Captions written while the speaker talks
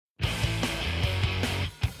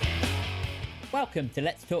Welcome to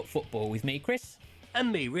Let's Talk Football with me, Chris.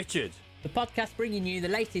 And me, Richard. The podcast bringing you the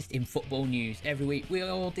latest in football news. Every week we'll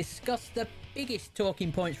all discuss the biggest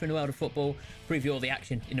talking points from the world of football, preview all the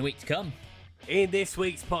action in the week to come. In this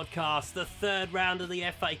week's podcast, the third round of the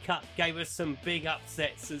FA Cup gave us some big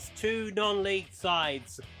upsets as two non-league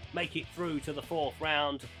sides make it through to the fourth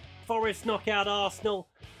round. Forest knock out Arsenal,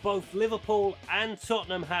 both Liverpool and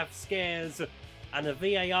Tottenham have scares, and a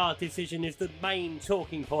VAR decision is the main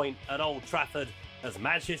talking point at Old Trafford as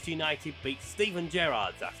Manchester United beat Steven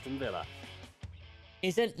Gerrard's Aston Villa.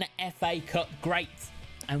 Isn't the FA Cup great?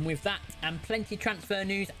 And with that and plenty of transfer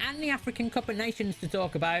news and the African Cup of Nations to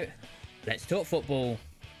talk about, let's talk football.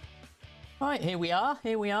 Right, here we are.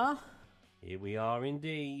 Here we are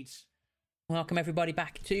indeed. Welcome everybody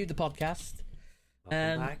back to the podcast.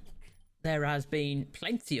 Welcome back. There has been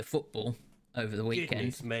plenty of football over the weekend.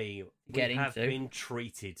 Goodness me, we have been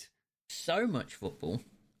treated. So much football.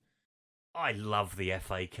 I love the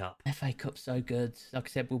FA Cup. FA Cup's so good. Like I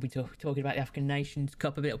said, we'll be talking about the African Nations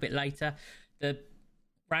Cup a little bit later. The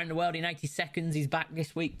Round the World in 80 Seconds is back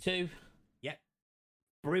this week too. Yep.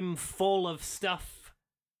 Brim full of stuff.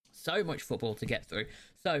 So much football to get through.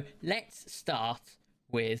 So let's start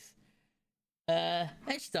with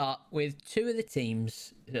two of the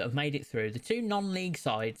teams that have made it through. The two non-league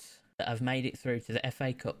sides that have made it through to the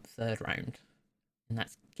FA Cup third round. And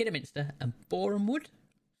that's Kidderminster and Boreham Wood.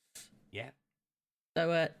 Yeah.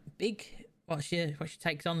 So, what's your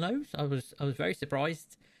takes on those? I was very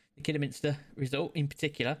surprised. The Kidderminster result in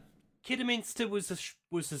particular. Kidderminster was a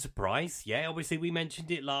surprise. Yeah, obviously we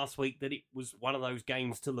mentioned it last week that it was one of those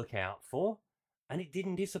games to look out for, and it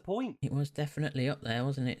didn't disappoint. It was definitely up there,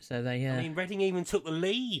 wasn't it? So they. I mean, Reading even took the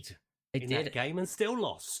lead in did. that game and still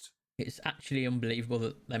lost. It's actually unbelievable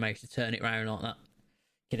that they managed to turn it around like that.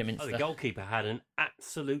 Kidderminster. Oh, the goalkeeper had an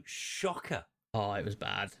absolute shocker. Oh, it was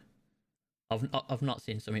bad. I've not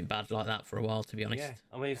seen something bad like that for a while, to be honest. Yeah,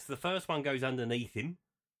 I mean, it's the first one goes underneath him,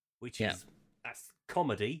 which is that's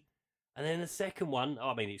comedy, and then the second one,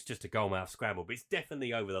 I mean, it's just a goalmouth scramble, but it's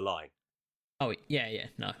definitely over the line. Oh yeah,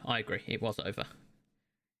 no, I agree. It was over.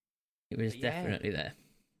 It was definitely there.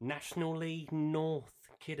 National League North,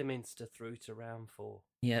 Kidderminster through to round 4.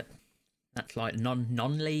 Yep, that's like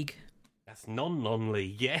non-league. That's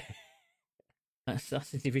non-league, yeah. That's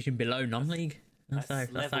the division below non-league. That's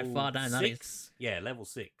how far down 6? That is. Yeah, level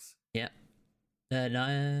 6. Yeah.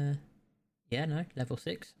 No, level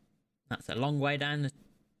 6. That's a long way down. The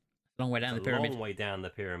pyramid. Long way down the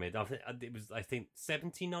pyramid. I think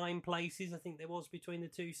 79 places. I think there was between the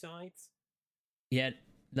two sides. Yeah,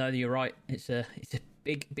 no, you're right. It's a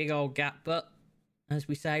big old gap. But as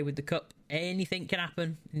we say with the cup, anything can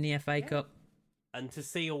happen in the FA Cup. And to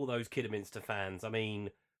see all those Kidderminster fans, I mean,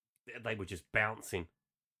 they were just bouncing.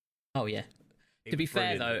 Oh yeah. To be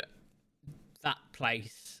fair, though, that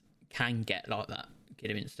place can get like that,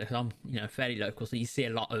 Kidderminster. I'm, fairly local, so you see a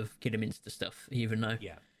lot of Kidderminster stuff, even though,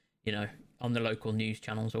 on the local news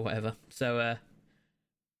channels or whatever. So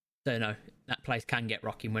no, that place can get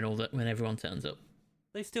rocking when everyone turns up.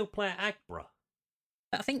 They still play at Agbra.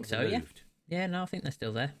 I think so, yeah. Yeah, no, I think they're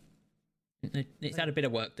still there. It's had a bit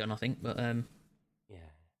of work done, I think, but yeah.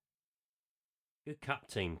 Good cup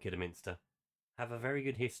team, Kidderminster. Have a very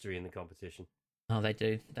good history in the competition. Oh, they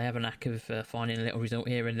do. They have a knack of finding a little result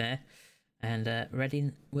here and there. And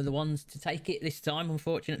Reading were the ones to take it this time,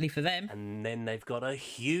 unfortunately for them. And then they've got a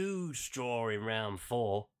huge draw in round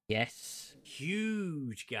 4. Yes.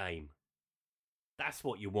 Huge game. That's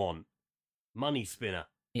what you want. Money spinner.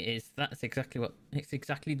 It is. It's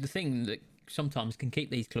exactly the thing that sometimes can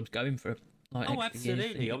keep these clubs going for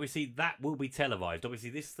absolutely. years. Obviously, that will be televised. Obviously,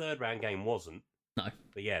 this third round game wasn't. No.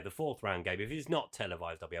 But yeah, the fourth round game, if it's not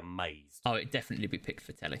televised, I'll be amazed. Oh, it'd definitely be picked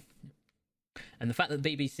for telly. And the fact that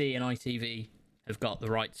BBC and ITV have got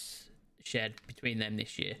the rights shared between them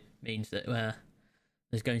this year means that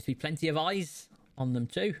there's going to be plenty of eyes on them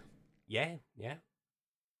too. Yeah.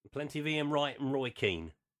 Plenty of Ian Wright and Roy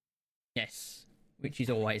Keane. Yes, which is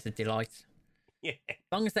always a delight. Yeah. As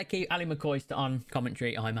long as they keep Ali McCoist on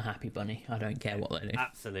commentary, I'm a happy bunny. I don't care what they do.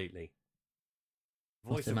 Absolutely.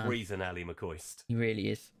 Voice of reason, Ali McCoist. He really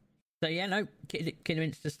is. So yeah, no,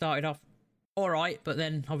 Kidderminster started off all right, but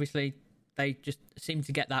then obviously they just seemed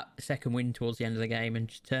to get that second win towards the end of the game and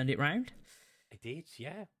just turned it round. They did,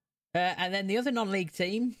 yeah. And then the other non-league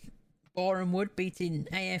team, Boreham Wood, beating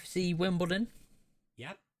AFC Wimbledon.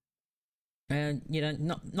 Yep. And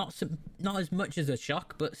not as much as a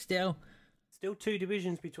shock, but still 2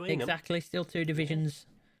 divisions between them. Exactly, still 2 divisions.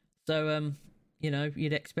 So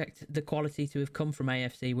you'd expect the quality to have come from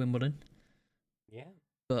AFC Wimbledon. Yeah.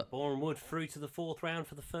 But Boreham Wood through to the fourth round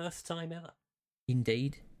for the first time ever.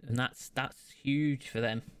 Indeed, and that's huge for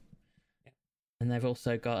them. Yeah. And they've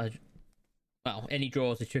also got any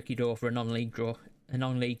draw is a tricky draw for a non-league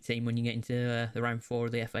team when you get into the round 4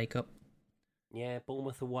 of the FA Cup. Yeah,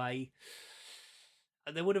 Bournemouth away.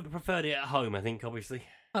 They would have preferred it at home, I think, obviously.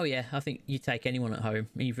 Oh yeah, I think you take anyone at home,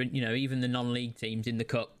 even the non-league teams in the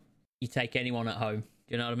cup. You take anyone at home. Do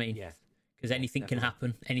you know what I mean? Yeah. Because anything can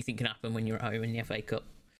happen. Anything can happen when you're at home in the FA Cup.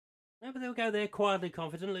 No, but they'll go there quietly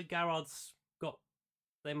confident. Luke Garrard's got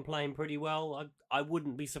them playing pretty well. I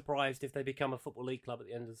wouldn't be surprised if they become a Football League club at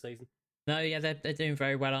the end of the season. No, yeah, they're doing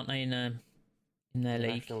very well, aren't they, in their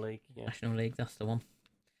league? National League, yeah. National League, that's the one.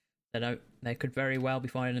 They could very well be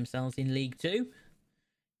finding themselves in League 2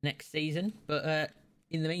 next season. But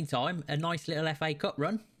in the meantime, a nice little FA Cup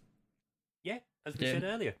run. Yeah, as we said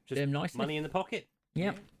earlier. Just nicely. Money in the pocket.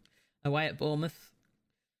 Yep. Yeah. Away at Bournemouth.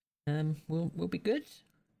 We'll be good.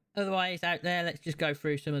 Otherwise, out there, let's just go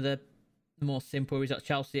through some of the more simple results.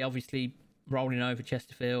 Chelsea, obviously, rolling over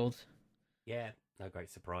Chesterfield. Yeah, no great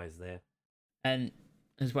surprise there. And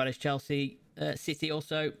as well as Chelsea, City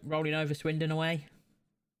also rolling over Swindon away.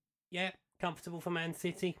 Yeah, comfortable for Man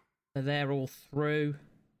City. So they're all through.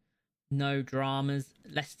 No dramas.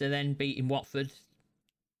 Leicester then beating Watford.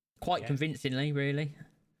 Quite convincingly, really.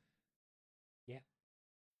 Yeah.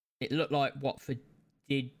 It looked like Watford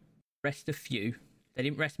did rest a few. They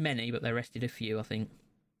didn't rest many, but they rested a few, I think.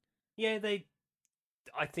 Yeah,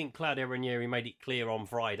 I think Claudio Ranieri made it clear on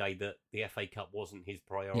Friday that the FA Cup wasn't his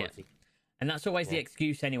priority. Yeah. And that's always the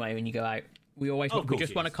excuse anyway when you go out. We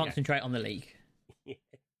just want to concentrate on the league. Yeah.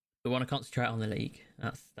 We want to concentrate on the league.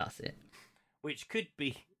 That's it. Which could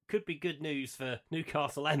be good news for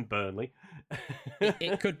Newcastle and Burnley.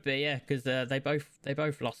 it could be, yeah, because they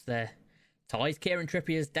both lost their ties. Kieran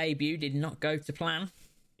Trippier's debut did not go to plan.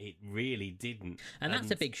 It really didn't, and that's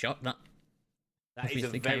a big shock. That is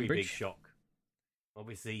a very big shock.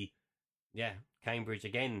 Obviously, yeah, Cambridge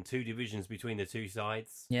again. 2 divisions between the two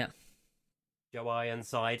sides. Yeah, Joe Iron's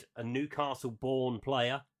side, a Newcastle-born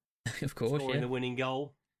player, of course, scoring the winning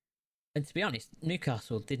goal. And to be honest,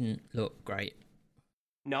 Newcastle didn't look great.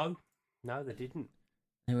 No, they didn't.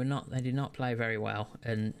 They did not play very well,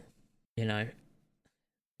 and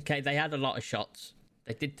okay, they had a lot of shots.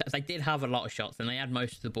 They did have a lot of shots, and they had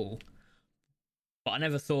most of the ball. But I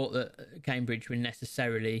never thought that Cambridge were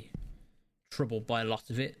necessarily troubled by a lot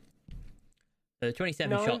of it. So the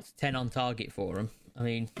 27 shots, 10 on target for them. I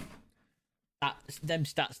mean, them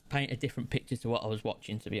stats paint a different picture to what I was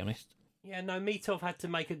watching, to be honest. Yeah, no, Mitov had to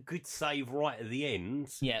make a good save right at the end.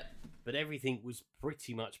 Yeah. But everything was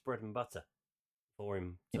pretty much bread and butter for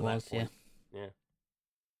him. It was, yeah.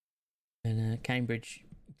 And Cambridge,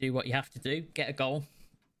 do what you have to do, get a goal,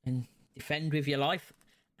 and defend with your life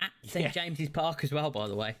at St James's Park as well, by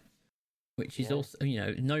the way. Which is also,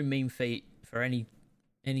 no mean feat for any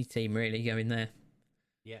team, really, going there.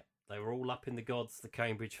 Yeah, they were all up in the gods, the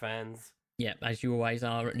Cambridge fans. Yeah, as you always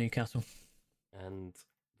are at Newcastle. And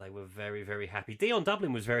they were very, very happy. Dion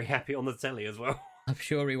Dublin was very happy on the telly as well. I'm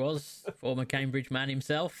sure he was. Former Cambridge man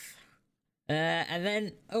himself. And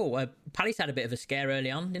then, Palace had a bit of a scare early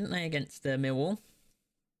on, didn't they, against Millwall?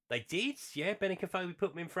 They did, yeah. Benny Cafoe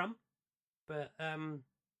put them in front. But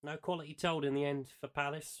no quality told in the end for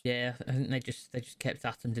Palace. Yeah, I think they just kept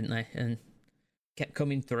at them, didn't they? And kept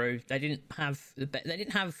coming through. They didn't have,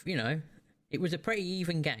 it was a pretty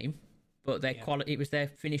even game. But their quality, it was their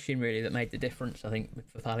finishing really that made the difference, I think,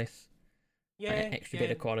 for Palace. Yeah, an extra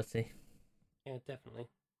bit of quality. Yeah, definitely.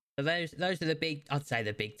 So those are the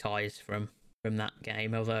big ties from that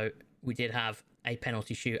game. Although we did have a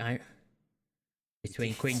penalty shootout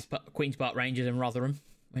between Queens Park Rangers and Rotherham.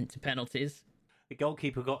 Went to penalties. The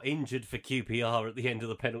goalkeeper got injured for QPR at the end of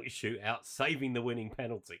the penalty shootout, saving the winning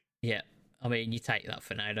penalty. Yeah, I mean, you take that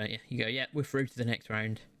for now, don't you? You go, yeah, we're through to the next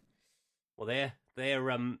round. Well, their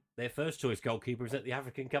first choice goalkeeper is at the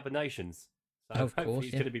African Cup of Nations, so of hopefully course,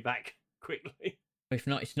 he's going to be back quickly. If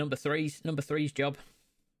not, it's number three's job.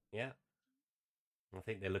 Yeah, I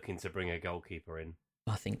think they're looking to bring a goalkeeper in.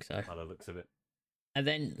 I think so. By the looks of it. And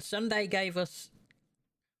then Sunday gave us.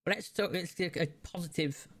 Well, let's do a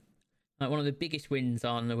positive. One of the biggest wins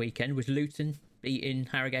on the weekend was Luton beating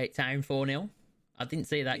Harrogate Town 4-0. I didn't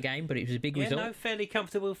see that game, but it was a big result. No, fairly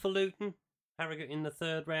comfortable for Luton. Harrogate in the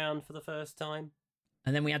third round for the first time.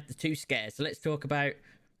 And then we had the 2 scares. So let's talk about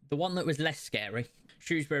the one that was less scary.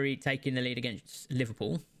 Shrewsbury taking the lead against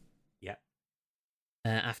Liverpool. Yeah.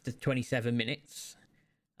 After 27 minutes.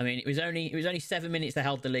 I mean, it was only 7 minutes they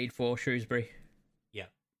held the lead for Shrewsbury. Yeah.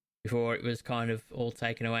 Before it was kind of all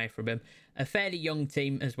taken away from them. A fairly young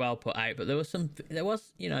team as well put out, but there was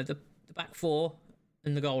the back 4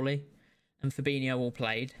 and the goalie and Fabinho all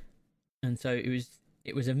played. And so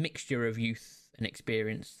it was a mixture of youth and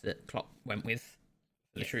experience that Klopp went with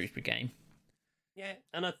for the Shrewsbury game. Yeah,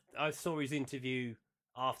 and I saw his interview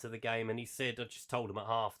after the game, and he said, I just told him at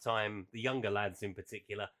half-time, the younger lads in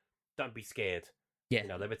particular, don't be scared. Yeah. You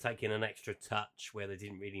know, they were taking an extra touch where they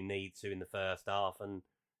didn't really need to in the first half, and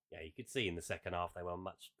yeah, you could see in the second half they were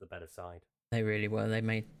much the better side. They really were. They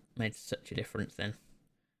made such a difference then.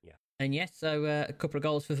 Yeah. And yes, so a couple of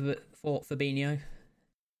goals for Fabinho.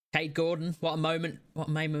 Cade Gordon, what a moment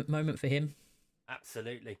for him.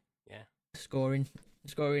 Absolutely, yeah. Scoring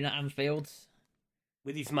at Anfield.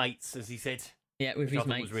 With his mates, as he said. Yeah, with his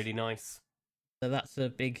mates. Was really nice. So that's a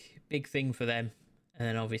big thing for them. And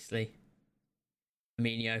then obviously,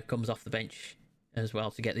 Firmino comes off the bench as well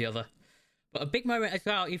to get the other. But a big moment as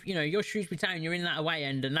well, if you're Shrewsbury Town, you're in that away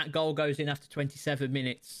end, and that goal goes in after 27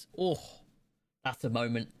 minutes. Oh, that's a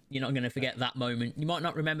moment. You're not going to forget that moment. You might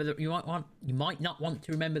not remember that. You might not want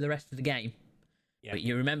to remember the rest of the game, but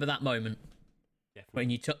you remember that moment. Definitely. When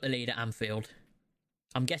you took the lead at Anfield.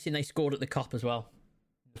 I'm guessing they scored at the Kop as well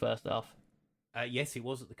in the first half. Yes, it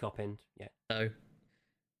was at the Kop end. Yeah. So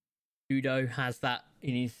Udo has that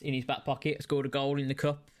in his back pocket. Scored a goal in the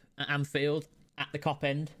Cup at Anfield at the Kop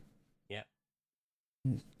end. Yeah.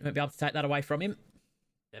 Won't be able to take that away from him.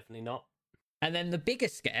 Definitely not. And then the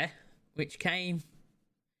biggest scare, which came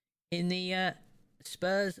in the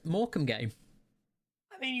Spurs Morecambe game.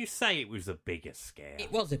 I mean, you say it was the biggest scare.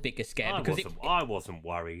 It was a bigger scare I wasn't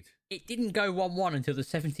worried. It didn't go 1-1 until the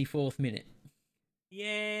 74th minute.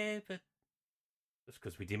 Yeah, but that's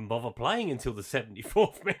because we didn't bother playing until the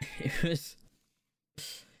 74th minute.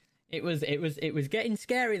 It was getting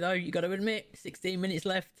scary though. You got to admit, 16 minutes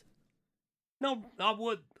left. No, I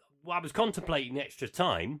was contemplating extra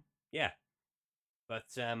time. Yeah, but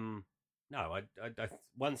no. I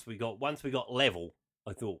once we got level,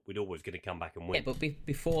 I thought we'd always going to come back and win. Yeah, but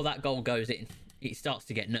before that goal goes in, it starts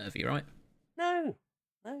to get nervy, right? No.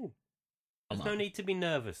 There's no need to be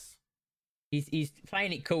nervous. He's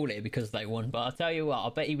playing it cool here because they won, but I'll tell you what, I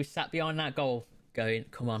bet he was sat behind that goal going,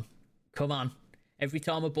 come on. Every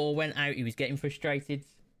time a ball went out, he was getting frustrated.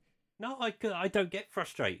 No, I don't get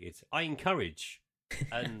frustrated. I encourage.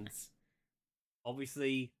 And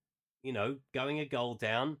obviously, going a goal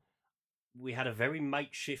down, we had a very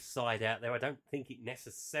makeshift side out there. I don't think it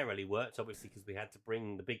necessarily worked, obviously, because we had to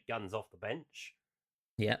bring the big guns off the bench.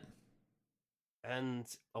 Yeah. And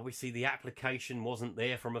obviously the application wasn't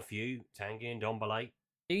there from a few, Tanguy and Ndombele.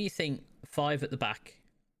 Do you think 5 at the back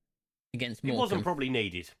against Morecambe? It wasn't probably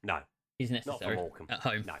needed, no. Is necessary. Not for Morecambe. At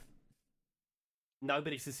home? No,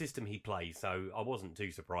 but it's the system he plays, so I wasn't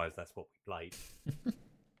too surprised that's what we played.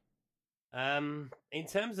 In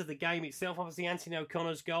terms of the game itself, obviously Anthony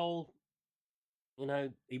O'Connor's goal,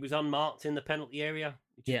 he was unmarked in the penalty area.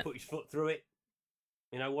 He just put his foot through it.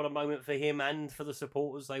 What a moment for him and for the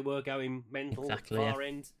supporters. They were going mental at the far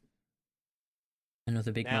end.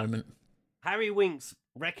 Another big moment. Harry Winks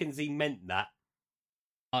reckons he meant that.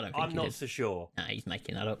 I don't think I'm not so sure. Nah, he's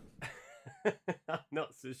making that up. I'm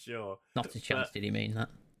not so sure. Not a chance did he mean that.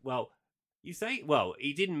 Well,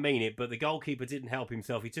 he didn't mean it, but the goalkeeper didn't help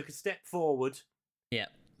himself. He took a step forward. Yeah.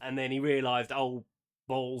 And then he realised, oh,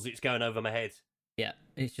 balls, it's going over my head. Yeah,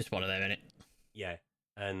 it's just one of them, isn't it? Yeah,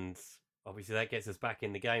 and obviously that gets us back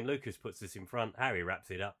in the game. Lucas puts us in front. Harry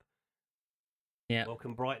wraps it up. Yeah.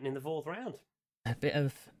 Welcome Brighton in the 4th round. A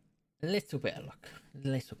little bit of luck.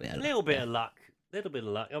 Little bit of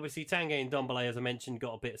luck. Obviously, Tanguy and Ndombele, as I mentioned,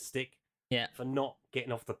 got a bit of stick. Yeah. For not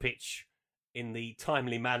getting off the pitch in the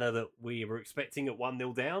timely manner that we were expecting at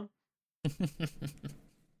 1-0 down.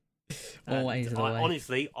 Always the way.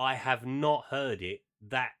 Honestly, I have not heard it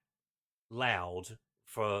that loud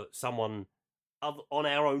for someone on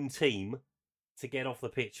our own team to get off the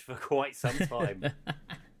pitch for quite some time.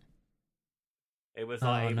 It was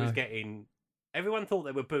was getting... Everyone thought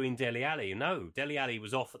they were booing Dele Alli. No, Dele Alli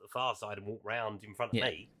was off at the far side and walked round in front of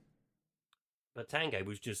me. But Tanguy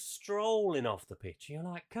was just strolling off the pitch. You're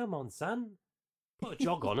like, come on, son. Put a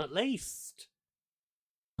jog on at least.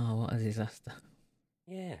 Oh, what a disaster.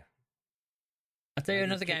 Yeah. I'll tell you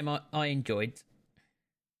another game I enjoyed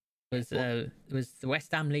was the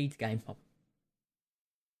West Ham Leeds game.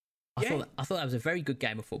 I thought that was a very good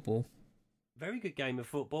game of football. Very good game of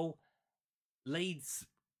football. Leeds,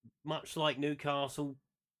 much like Newcastle,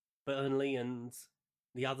 Burnley and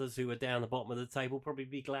the others who are down the bottom of the table, probably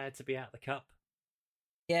be glad to be out of the cup.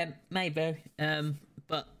 Yeah, maybe.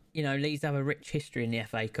 But, Leeds have a rich history in the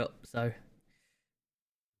FA Cup, so...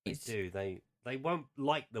 They won't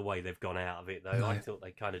like the way they've gone out of it, though. No. I thought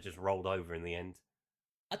they kind of just rolled over in the end.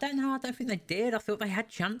 I don't know. I don't think they did. I thought they had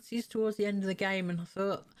chances towards the end of the game, and I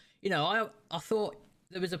thought, I thought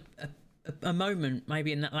there was a a moment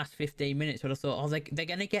maybe in that last 15 minutes where I thought, oh, they're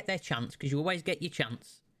going to get their chance, because you always get your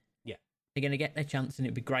chance. Yeah, they're going to get their chance, and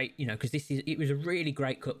it'd be great, because it was a really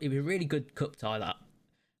great cup. It was a really good cup tie. That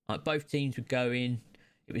like both teams would go in.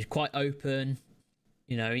 It was quite open,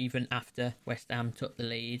 even after West Ham took the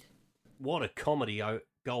lead. What a comedy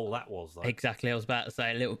goal that was, though. Exactly, I was about to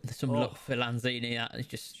say some luck for Lanzini. That is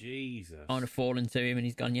just Jesus kind of fallen to him, and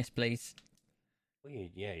he's gone, yes, please. Well,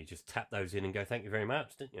 you just tap those in and go, thank you very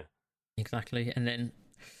much, didn't you? Exactly, and then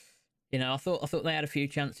I thought they had a few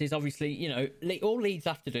chances. Obviously, all Leeds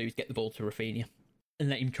have to do is get the ball to Rafinha and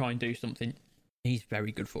let him try and do something. He's a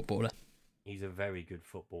very good footballer. He's a very good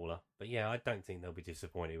footballer, but I don't think they'll be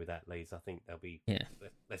disappointed with that, Leeds. I think they'll be. Yeah.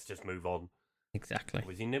 Let's just move on. Exactly.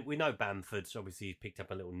 We know Bamford. Obviously, he's picked up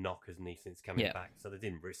a little knock, hasn't he, since coming back? So they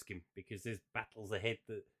didn't risk him because there's battles ahead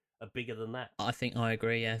that are bigger than that. I think I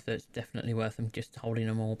agree. Yeah, so it's definitely worth them just holding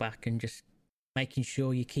them all back and just making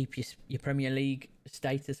sure you keep your Premier League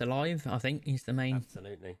status alive. I think is the main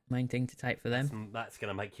thing to take for them. That's going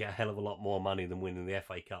to make you a hell of a lot more money than winning the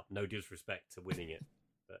FA Cup. No disrespect to winning it,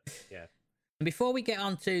 but yeah. And before we get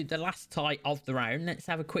on to the last tie of the round, let's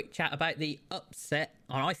have a quick chat about the upset,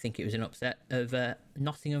 and I think it was an upset, of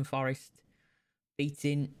Nottingham Forest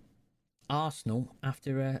beating Arsenal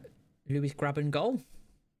after a Lewis Grabban goal.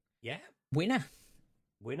 Yeah. Winner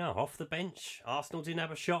off the bench. Arsenal didn't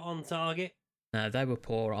have a shot on target. No, they were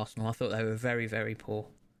poor, Arsenal. I thought they were very, very poor.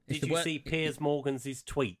 Did you see Piers Morgan's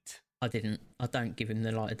tweet? I didn't. I don't give him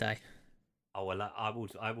the light of day. Oh, well, I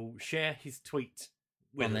will share his tweet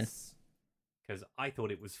with us. Because I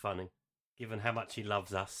thought it was funny, given how much he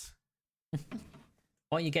loves us.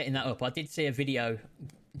 While you're getting that up, I did see a video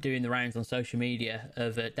doing the rounds on social media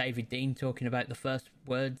of David Dein talking about the first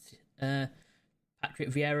words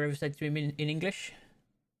Patrick Vieira ever said to him in English.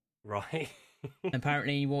 Right.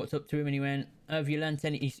 Apparently, he walked up to him and he went, oh, have you learnt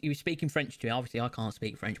any... He was speaking French to him. Obviously, I can't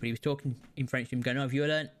speak French, but he was talking in French to him, going, oh, have you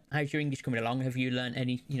learnt... How's your English coming along? Have you learnt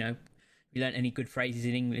any, have you learnt any good phrases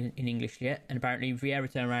in English yet? And apparently, Vieira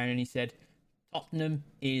turned around and he said... Tottenham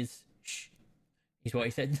is shh, is what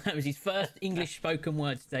he said. That was his first English spoken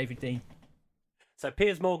words, David Dein. So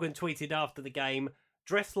Piers Morgan tweeted after the game,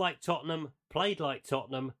 dressed like Tottenham, played like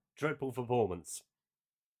Tottenham, dreadful performance.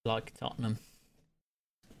 Like Tottenham.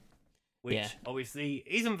 Which obviously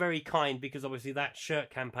isn't very kind, because obviously that shirt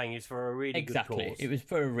campaign is for a really good cause. Exactly, it was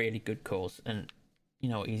for a really good cause, and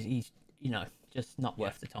he's just not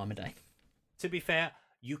worth the time of day. To be fair,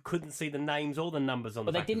 you couldn't see the names or the numbers on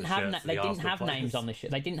the back of the shirts. They didn't have names on the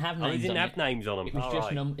shirt. They didn't have names. They didn't have names on them.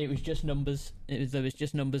 It was just numbers. There was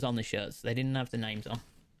just numbers on the shirts. They didn't have the names on.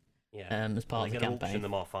 Yeah. As part of the campaign. They're going to auction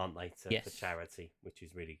them off, aren't they, for charity, which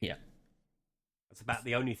is really good. Yeah. It's about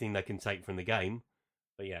the only thing they can take from the game,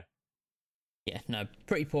 but yeah. Yeah, no,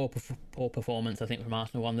 pretty poor performance, I think, from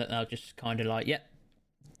Arsenal. One that they'll just kind of like,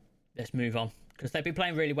 let's move on, because they've been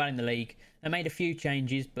playing really well in the league. They made a few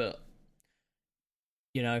changes, but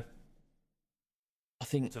I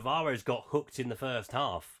think Tavares got hooked in the first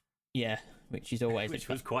half. Yeah, which is always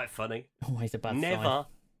was quite funny. Always a bad sign. Never,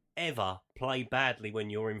 ever play badly when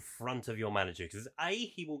you're in front of your manager, because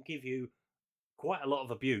he will give you quite a lot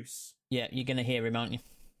of abuse. Yeah, you're going to hear him, aren't you?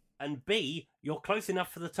 And B, you're close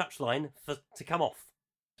enough for the touchline to come off.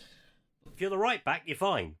 If you're the right back, you're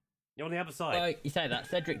fine. You're on the other side. Well, you say that.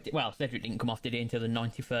 Cedric didn't come off, did he, until the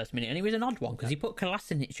 91st minute. And he was an odd one, because he put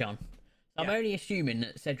Kolasinac on. I'm only assuming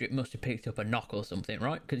that Cedric must have picked up a knock or something,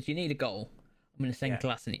 right? Because you need a goal. I'm going to send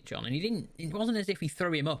Kolasinac on. And he didn't. It wasn't as if he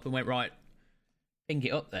threw him up and went, right, ping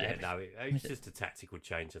it up there. Yeah, no, it was just a tactical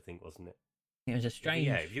change, I think, wasn't it? It was a strange...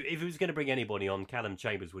 Yeah, if he was going to bring anybody on, Callum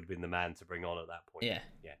Chambers would have been the man to bring on at that point. Yeah.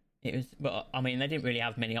 It was... But, I mean, they didn't really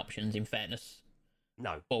have many options, in fairness.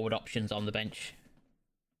 No. Forward options on the bench.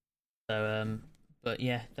 So, but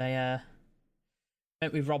yeah, they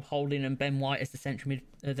went with Rob Holding and Ben White as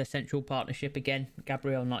the central partnership again.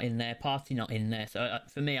 Gabriel not in there, Partey not in there. So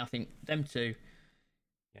for me, I think them two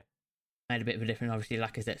made a bit of a difference. Obviously,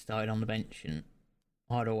 Lacazette started on the bench, and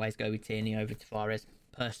I'd always go with Tierney over Tavares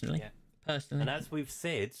personally. Yeah. And as we've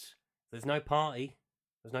said, there's no Partey,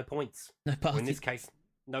 there's no points. No Partey. Or in this case,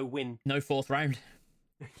 no win. No fourth round.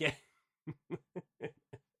 Yeah.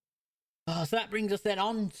 So that brings us then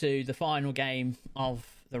on to the final game of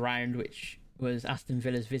the round, which was Aston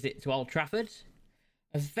Villa's visit to Old Trafford.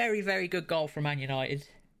 A very, very good goal from Man United.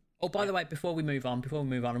 Oh, by the way, before we move on,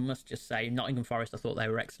 I must just say, Nottingham Forest, I thought they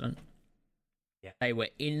were excellent. Yeah. They were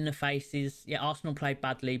in the faces. Yeah, Arsenal played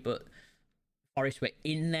badly, but Forest were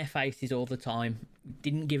in their faces all the time.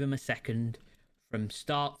 Didn't give them a second from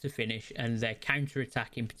start to finish, and their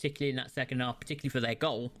counter-attacking, particularly in that second half, particularly for their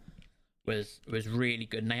goal, was really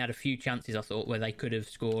good. And they had a few chances, I thought, where they could have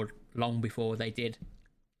scored long before they did.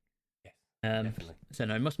 Yes, definitely. So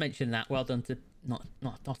no, I must mention that. Well done to not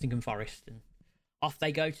Nottingham Forest, and off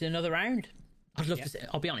they go to another round. I'd love to see,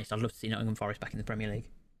 I'll be honest, I'd love to see Nottingham Forest back in the Premier League.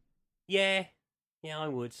 Yeah, I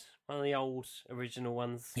would. One of the old original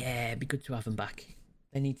ones. Yeah, it'd be good to have them back.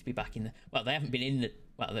 They need to be back in the... Well, they haven't been in the...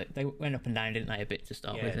 Well, they went up and down, didn't they, a bit to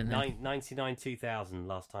start with? And 99-2000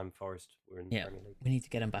 last time Forest were in the Premier League. We need to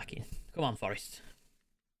get them back in. Come on, Forest.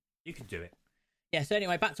 You can do it. Yeah, so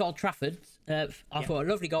anyway, back to Old Trafford. I thought a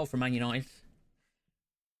lovely goal from Man United.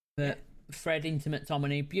 Fred into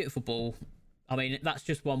McTominay, beautiful ball. I mean, that's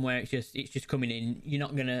just one where it's just coming in.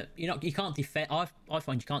 You can't defend. I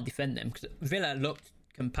find you can't defend them because Villa looked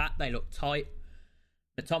compact, they looked tight.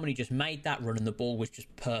 McTominay just made that run and the ball was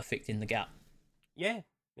just perfect in the gap. Yeah,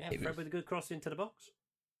 Fred with a good cross into the box.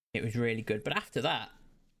 It was really good. But after that,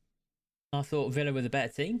 I thought Villa were the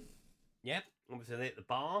better team. Yep, obviously they hit the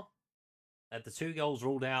bar. Had the 2 goals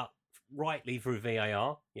ruled out rightly through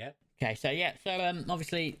VAR. Yeah. Okay, so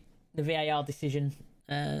obviously the VAR decision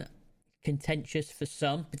contentious for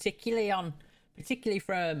some, particularly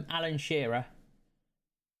from Alan Shearer.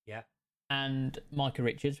 Yeah. And Micah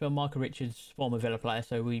Richards. Well, Micah Richards, former Villa player,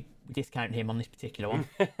 so we discount him on this particular one.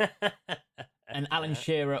 And Alan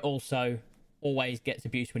Shearer also always gets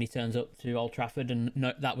abuse when he turns up to Old Trafford, and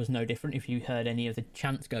that was no different if you heard any of the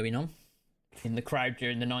chants going on in the crowd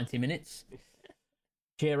during the 90 minutes.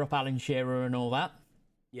 Cheer up Alan Shearer and all that.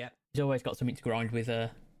 Yeah. He's always got something to grind with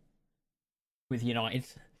United.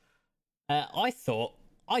 I thought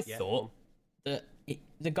that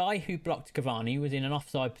the guy who blocked Cavani was in an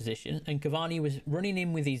offside position, and Cavani was running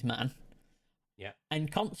in with his man. Yeah.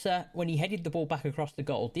 And Konsa, when he headed the ball back across the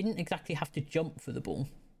goal, didn't exactly have to jump for the ball.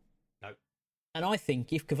 No. And I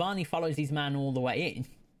think if Cavani follows his man all the way in,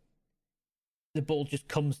 the ball just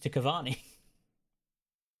comes to Cavani.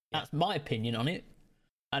 That's my opinion on it.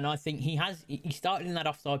 And I think he started in that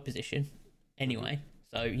offside position anyway.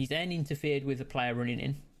 So he's then interfered with the player running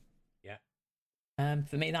in. Yeah.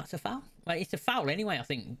 For me, that's a foul. Well, it's a foul anyway, I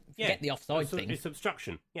think. Forget the offside thing. It's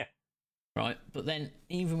obstruction, yeah. Right, but then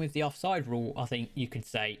even with the offside rule, I think you could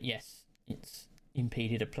say, yes, it's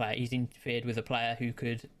impeded a player. He's interfered with a player who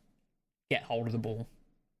could get hold of the ball.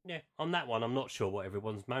 Yeah, on that one, I'm not sure what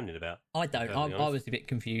everyone's moaning about. I don't. I was a bit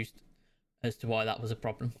confused as to why that was a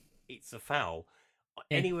problem. It's a foul.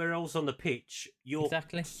 Yeah. Anywhere else on the pitch, you're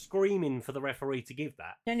screaming for the referee to give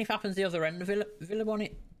that. And if it happens the other end, Villa won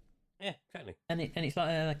it. Yeah, exactly. And it's like,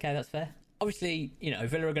 okay, that's fair. Obviously,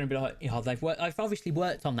 Villa are going to be like, I've obviously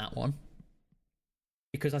worked on that one.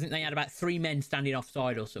 Because I think they had about 3 men standing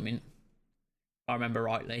offside or something, if I remember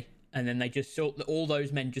rightly. And then they just saw that all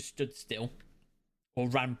those men just stood still or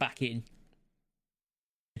ran back in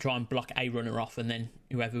to try and block a runner off, and then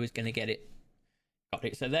whoever was going to get it got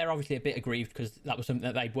it. So they're obviously a bit aggrieved because that was something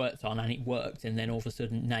that they'd worked on and it worked, and then all of a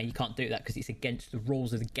sudden, no, you can't do that because it's against the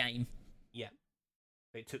rules of the game. Yeah.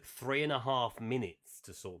 It took 3.5 minutes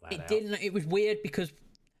to sort that out. It didn't. It was weird because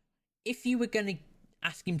if you were going to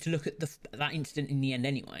ask him to look at that incident in the end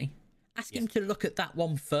anyway, ask him to look at that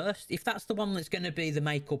one first. If that's the one that's going to be the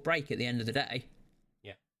make or break at the end of the day,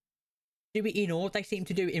 do it in order. They seem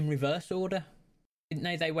to do it in reverse order, didn't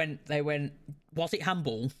they? They went. Was it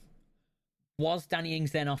handball? Was Danny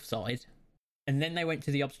Ings then offside? And then they went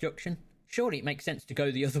to the obstruction. Surely it makes sense to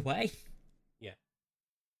go the other way. Yeah.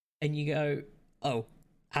 And you go, oh,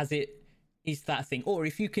 is that a thing? Or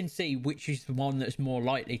if you can see which is the one that's more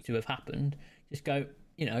likely to have happened, just go,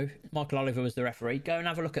 Michael Oliver was the referee. Go and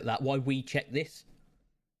have a look at that. Why we check this?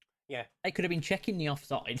 Yeah. They could have been checking the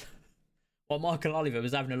offside while Michael Oliver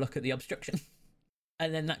was having a look at the obstruction.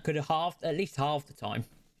 And then that could have at least halved the time.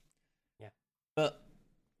 Yeah. But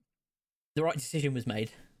the right decision was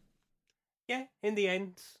made. Yeah, in the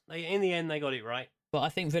end they got it right. But I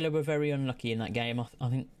think Villa were very unlucky in that game. I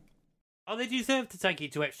think. Oh, they deserved to take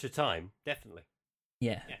it to extra time, definitely.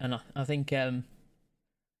 Yeah. And I think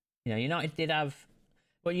United did have.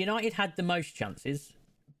 Well, United had the most chances,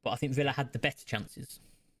 but I think Villa had the better chances.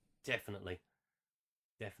 Definitely.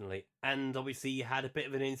 And obviously you had a bit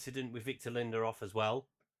of an incident with Victor Lindelof as well.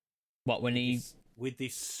 What, when with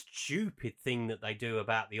this stupid thing that they do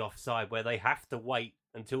about the offside where they have to wait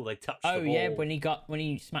until they touch the ball. Oh yeah, when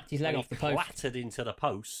he smacked his leg off the post. Clattered into the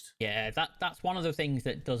post. Yeah, that's one of the things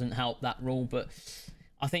that doesn't help that rule, but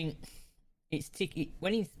I think it's tricky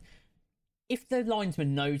if the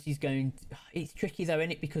linesman knows he's going. It's tricky though,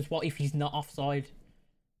 isn't it? Because what if he's not offside?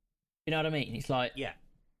 You know what I mean? It's like, yeah.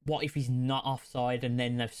 What if he's not offside and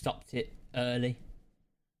then they've stopped it early?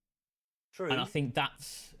 True. And I think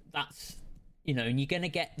that's and you're going to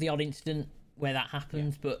get the odd incident where that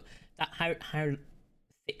happens, but that how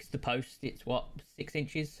thick's the post? It's what, 6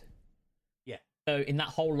 inches? So in that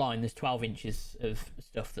whole line, there's 12 inches of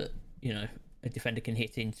stuff that, you know, a defender can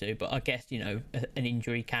hit into. But I guess, you know, an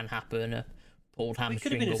injury can happen, a pulled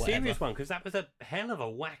hamstring or whatever. It could have been a serious one, because that was a hell of a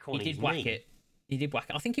whack on his knee. He did whack it. He did whack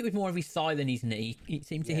it. I think it was more of his thigh than his knee. It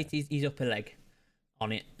seemed to hit his upper leg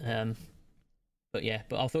on it. But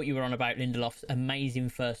I thought you were on about Lindelof's amazing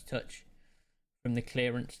first touch from the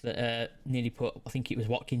clearance that nearly put, I think it was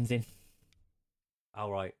Watkins in. All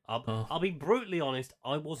right. I'll be brutally honest.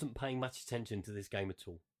 I wasn't paying much attention to this game at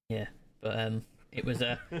all. Yeah, but it was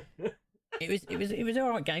a it was all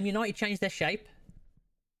right game. United changed their shape.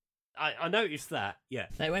 I noticed that. Yeah,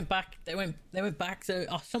 they went back. They went back. So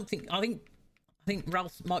something. I think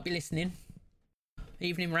Ralph might be listening.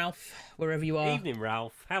 Evening, Ralph, wherever you are. Evening,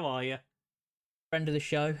 Ralph. How are you? Friend of the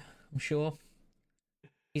show, I'm sure.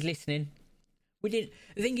 He's listening. We did.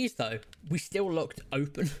 The thing is, though, we still looked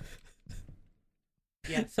open.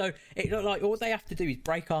 Yeah. So it looked like all they have to do is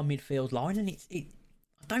break our midfield line, and I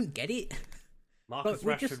don't get it. Marcus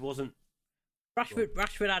Rashford wasn't.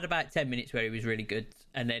 Rashford had about 10 minutes where he was really good,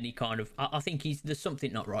 and then he kind of. I think there's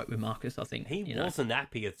something not right with Marcus. I think he wasn't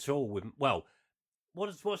happy at all with. Well,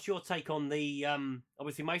 what's your take on the?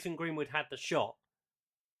 Obviously, Mason Greenwood had the shot,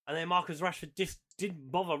 and then Marcus Rashford just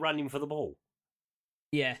didn't bother running for the ball.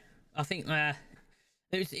 Yeah, I think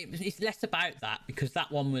it's less about that, because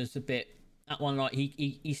that one was a bit. That one, like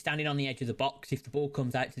he's standing on the edge of the box. If the ball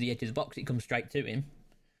comes out to the edge of the box, it comes straight to him.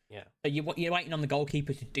 Yeah. So you're waiting on the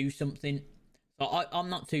goalkeeper to do something. So I'm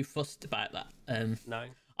not too fussed about that. No.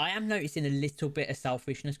 I am noticing a little bit of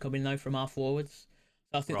selfishness coming though from our forwards.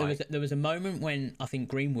 So I think there was a moment when I think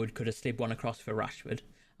Greenwood could have slid one across for Rashford.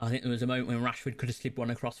 I think there was a moment when Rashford could have slid one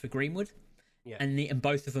across for Greenwood. Yeah. And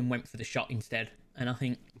both of them went for the shot instead. And I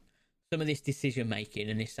think some of this decision making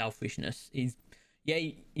and this selfishness is. Yeah,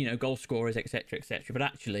 you know, goal scorers, etc., etc. But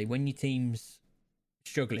actually, when your team's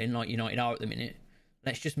struggling, like United are at the minute,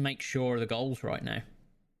 let's just make sure of the goals right now.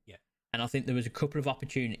 Yeah. And I think there was a couple of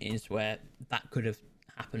opportunities where that could have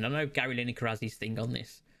happened. I know Gary Lineker has his thing on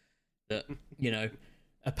this, that, you know,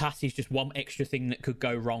 a pass is just one extra thing that could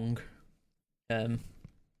go wrong.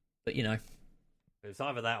 But, you know. It's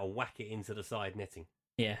either that or whack it into the side netting.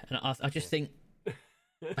 Yeah, and I just think,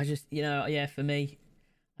 you know, yeah, for me,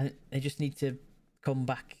 they just need to come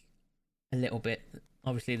back a little bit.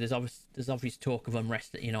 Obviously, there's obvious talk of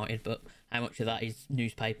unrest at United, but how much of that is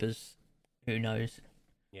newspapers? Who knows?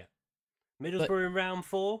 Yeah. Middlesbrough in round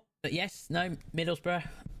 4? But yes, no, Middlesbrough.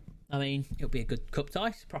 I mean, it'll be a good cup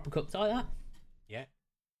tie, proper cup tie, that. Yeah.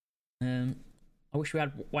 I wish we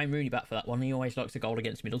had Wayne Rooney back for that one. He always likes a goal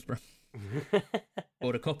against Middlesbrough.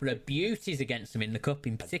 Or a couple of beauties against them in the cup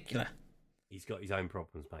in particular. He's got his own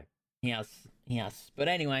problems, mate. He has. But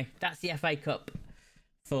anyway, that's the FA Cup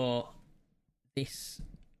for this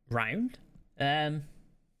round. Let's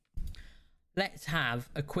have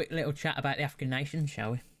a quick little chat about the African nations,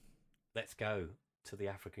 shall we? Let's go to the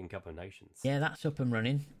African Cup of Nations. Yeah, that's up and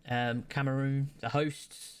running. Cameroon, the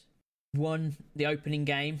hosts, won the opening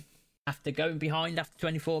game after going behind after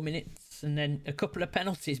 24 minutes and then a couple of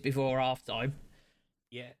penalties before half-time.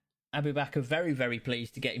 Yeah. Abubakar very, very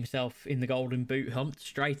pleased to get himself in the golden boot hunt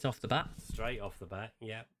straight off the bat.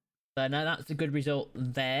 Yeah. So, no, that's a good result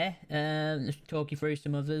there. Let's talk you through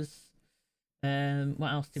some others.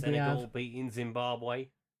 What else did we have? Senegal beating Zimbabwe.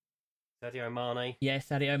 Sadio Mane. Yeah,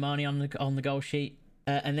 Sadio Mane on the goal sheet.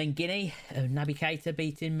 And then Guinea, Naby Keita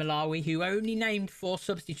beating Malawi, who only named 4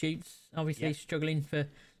 substitutes. Obviously struggling for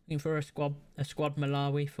a squad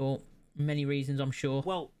Malawi for many reasons, I'm sure.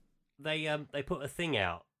 Well, they put a thing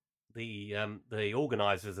out. The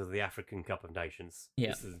organisers of the African Cup of Nations.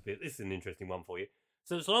 Yeah. This is an interesting one for you.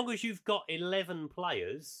 So as long as you've got 11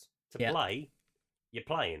 players to play, you're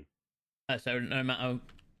playing. So no matter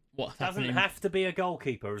what's happening, doesn't have to be a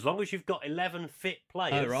goalkeeper. As long as you've got 11 fit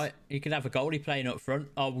players. Oh right, you could have a goalie playing up front.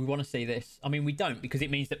 Oh, we want to see this. I mean, we don't, because it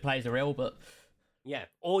means that players are ill. But yeah,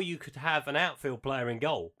 or you could have an outfield player in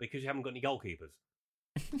goal because you haven't got any goalkeepers.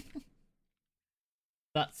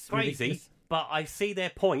 That's crazy. Ridiculous. But I see their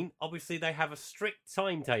point. Obviously, they have a strict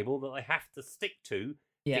timetable that they have to stick to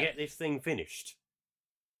get this thing finished.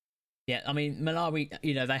 Yeah, I mean, Malawi,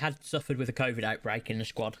 you know, they had suffered with a COVID outbreak in the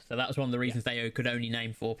squad, so that was one of the reasons they could only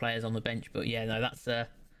name 4 players on the bench. But yeah, no, that's a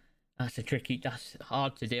tricky, that's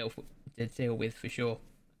hard to deal with for sure.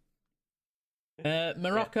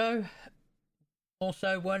 Morocco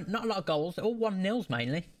also won, not a lot of goals, all 1-0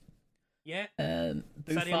 mainly. Yeah.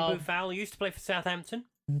 Sadio Boufal used to play for Southampton.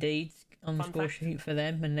 Indeed, on the score sheet for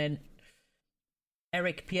them. And then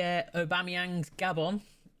Eric Pierre Aubameyang's Gabon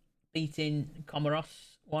beating Comoros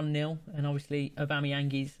 1-0, and obviously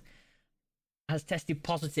Aubameyang has tested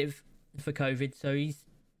positive for COVID, so he's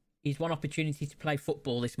his one opportunity to play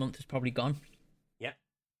football this month has probably gone. Yeah.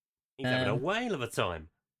 He's having a whale of a time.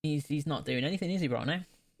 He's not doing anything, is he, right now?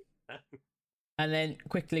 And then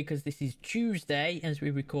quickly, because this is Tuesday as we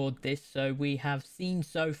record this, so we have seen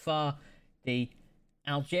so far the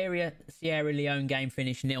Algeria-Sierra Leone game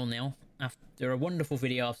finish 0-0 after a wonderful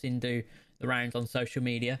video I've seen do the rounds on social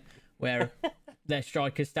media where their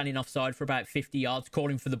striker's standing offside for about 50 yards,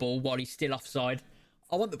 calling for the ball while he's still offside.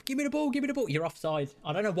 Give me the ball. You're offside.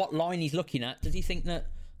 I don't know what line he's looking at. Does he think that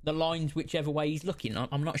the line's whichever way he's looking?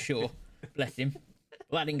 I'm not sure. Bless him.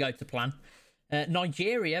 Well, that didn't go to plan.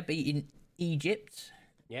 Nigeria beating Egypt.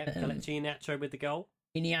 Yeah, Kelechi Iheanacho with the goal.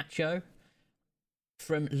 Iheanacho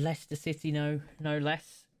from Leicester City, no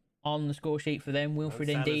less, on the score sheet for them. Wilfred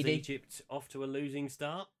Ndidi. Egypt off to a losing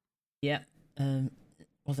start. Yeah,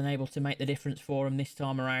 wasn't able to make the difference for them this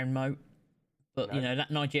time around, Mo. But, you know,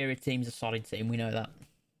 that Nigeria team's a solid team. We know that.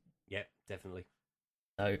 Yeah, definitely.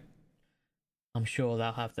 So, I'm sure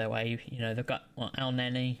they'll have their way. You know, they've got El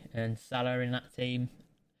Neni and Salah in that team.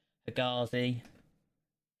 Hegazi.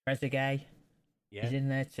 Trezeguet is in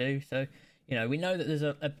there too. So, you know, we know that there's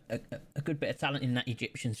a good bit of talent in that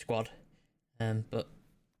Egyptian squad. But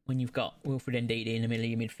when you've got Wilfred Ndidi in the middle of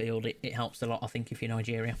your midfield, it helps a lot, I think, if you're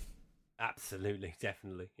Nigeria. Absolutely,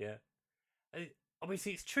 definitely, yeah.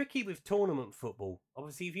 Obviously, it's tricky with tournament football.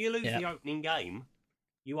 Obviously, if you lose the opening game,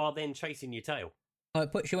 you are then chasing your tail. Oh,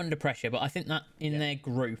 it puts you under pressure, but I think that in their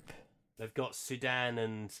group... They've got Sudan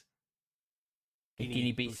and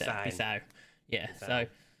Guinea-Bissau. Yeah, so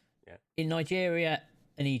in Nigeria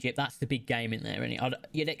and Egypt, that's the big game in there. And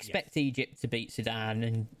you'd expect Egypt to beat Sudan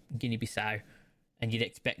and Guinea-Bissau, and you'd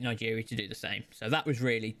expect Nigeria to do the same. So that was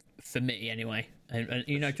really, for me anyway. And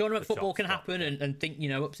you know, tournament football can happen, and think, you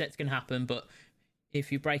know, upsets can happen, but if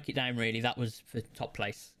you break it down, really, that was for top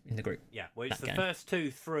place in the group. Yeah, well, it's the first two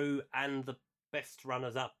through and the best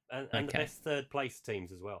runners-up and the best third-place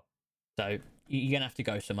teams as well. So you're going to have to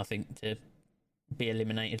go some, I think, to be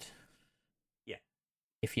eliminated. Yeah.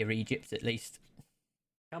 If you're Egypt, at least.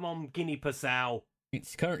 Come on, Guinea-Bissau.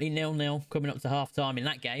 It's currently 0-0, coming up to half-time in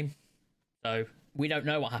that game. So we don't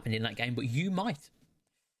know what happened in that game, but you might.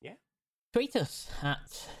 Yeah. Tweet us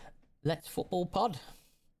at Let's Football Pod.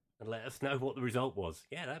 And let us know what the result was.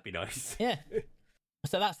 Yeah, that'd be nice. Yeah.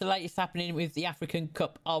 So that's the latest happening with the African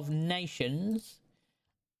Cup of Nations.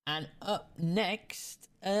 And up next,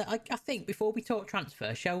 I think before we talk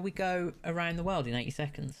transfer, shall we go around the world in 80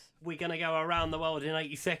 seconds? We're going to go around the world in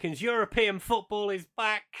 80 seconds. European football is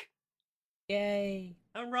back. Yay.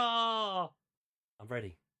 Hurrah. I'm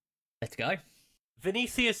ready. Let's go.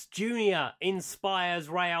 Vinicius Jr. inspires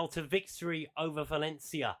Real to victory over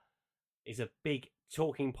Valencia. Is a big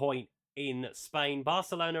talking point in Spain.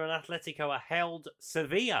 Barcelona and Atletico are held.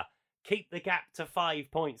 Sevilla keep the gap to 5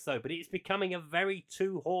 points, though, but it's becoming a very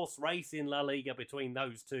two-horse race in La Liga between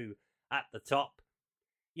those two at the top.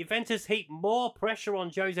 Juventus heap more pressure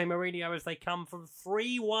on Jose Mourinho as they come from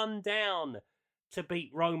 3-1 down to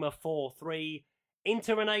beat Roma 4-3.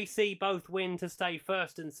 Inter and AC both win to stay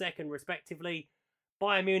first and second, respectively.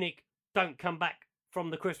 Bayern Munich don't come back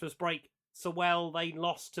from the Christmas break so well. They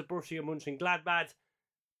lost to Borussia Mönchengladbach.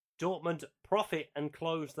 Dortmund profit and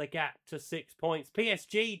close the gap to 6 points.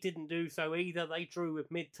 PSG didn't do so either. They drew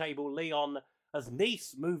with mid-table Lyon as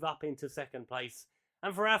Nice move up into second place.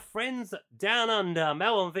 And for our friends down under,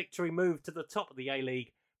 Melbourne Victory moved to the top of the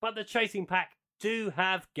A-League, but the chasing pack do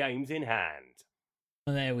have games in hand.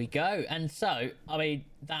 Well, there we go. And so, I mean,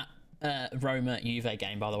 that Roma-Juve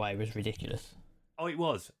game, by the way, was ridiculous. Oh, it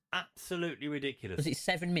was. Absolutely ridiculous. Was it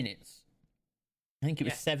 7 minutes? I think it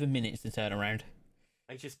was 7 minutes to turn around.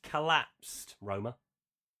 They just collapsed, Roma.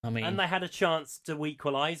 I mean, and they had a chance to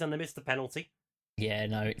equalise and they missed the penalty. Yeah,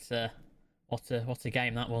 no, it's what a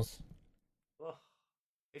game that was. Oh,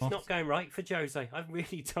 it's not going right for Jose. I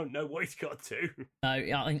really don't know what he's got to. No,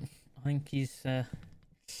 I think he's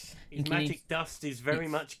his magic dust is very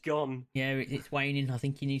much gone. Yeah, it's waning. I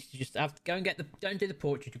think he needs to just go and don't do the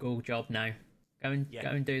Portugal job now. Go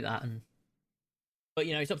and do that. But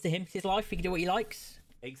you know, it's up to him. It's his life. He can do what he likes.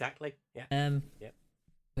 Exactly. Yeah.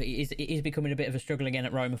 But it is becoming a bit of a struggle again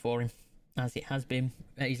at Roma for him, as it has been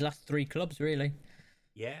at his last three clubs, really.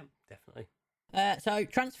 Yeah, definitely. So,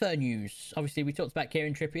 transfer news. Obviously, we talked about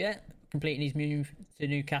Kieran Trippier completing his move to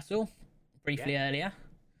Newcastle briefly earlier.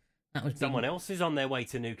 That was someone else is on their way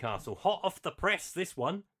to Newcastle. Hot off the press, this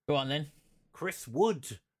one. Go on, then. Chris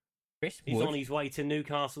Wood. He's on his way to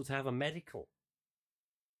Newcastle to have a medical.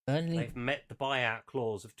 Burnley. They've met the buyout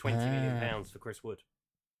clause of £20 million for Chris Wood.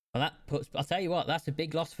 Well, I'll tell you what, that's a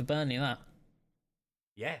big loss for Burnley, that.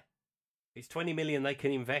 Yeah. It's 20 million they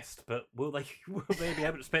can invest, but will they be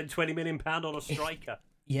able to spend £20 million on a striker?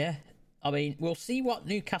 Yeah. I mean, we'll see what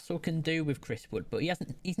Newcastle can do with Chris Wood, but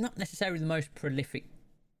he's not necessarily the most prolific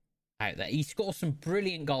out there. He scores some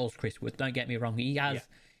brilliant goals, Chris Wood. Don't get me wrong. He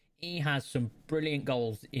has some brilliant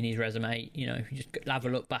goals in his resume. You know, if you just have a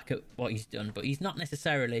look back at what he's done, but he's not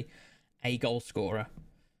necessarily a goal scorer.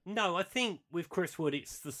 No, I think with Chris Wood,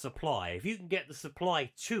 it's the supply. If you can get the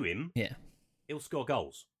supply to him, he'll score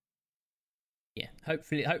goals. Yeah,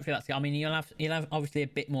 hopefully that's. I mean, he'll have obviously a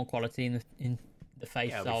bit more quality in the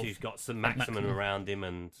face of. He's got some maximum around him,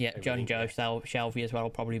 and John Joe Shelvey as well will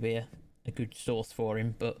probably be a good source for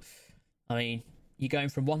him. But I mean, you're going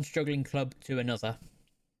from one struggling club to another.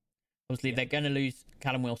 Obviously, they're going to lose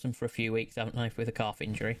Callum Wilson for a few weeks, haven't they, with a calf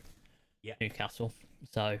injury? Yeah, Newcastle.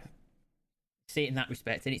 So see it in that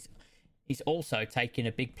respect, and it's also taking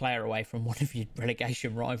a big player away from one of your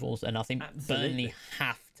relegation rivals, and I think Burnley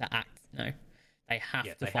have to act. No, they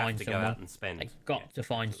have to find someone. Go out and spend. They've got to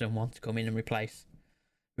find someone to come in and replace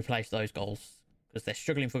those goals, because they're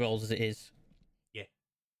struggling for goals as it is. Yeah.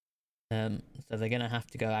 So they're going to have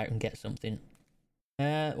to go out and get something.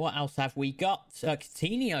 What else have we got?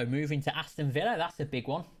 Coutinho moving to Aston Villa. That's a big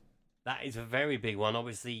one. That is a very big one.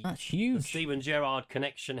 Obviously, that's huge. The Steven Gerrard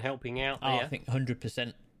connection helping out there. Oh, I think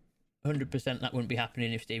 100%. 100% that wouldn't be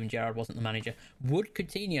happening if Steven Gerrard wasn't the manager. Would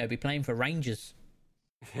Coutinho be playing for Rangers?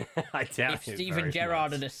 I doubt if Steven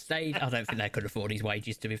Gerrard had stayed, I don't think they could afford his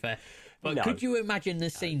wages, to be fair. But could you imagine the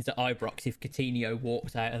scenes at Ibrox if Coutinho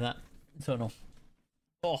walked out of that tunnel?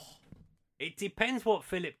 Oh, it depends what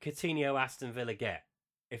Philip Coutinho Aston Villa get.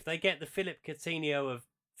 If they get the Philip Coutinho of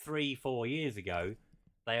 3-4 years ago,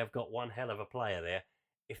 they have got one hell of a player there.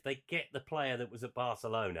 If they get the player that was at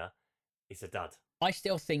Barcelona, it's a dud. I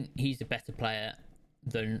still think he's a better player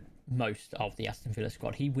than most of the Aston Villa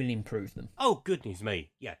squad. He will improve them. Oh, goodness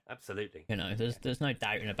me! Yeah, absolutely. You know, there's no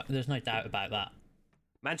doubt about that.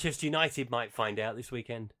 Manchester United might find out this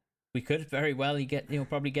weekend. We could very well. He'll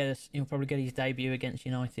probably get his debut against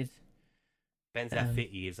United. Depends how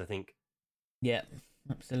fit he is, I think. Yeah,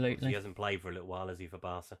 absolutely. He hasn't played for a little while, has he, for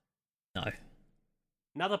Barca? No.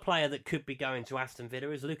 Another player that could be going to Aston Villa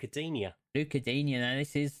is Luca Digne. Luca Digne. Now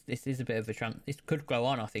this is a bit of a this could go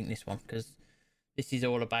on, I think, this one, because this is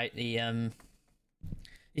all about the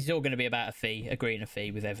this is all going to be about agreeing a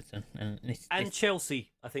fee with Everton, and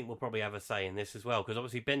Chelsea. I think will probably have a say in this as well, because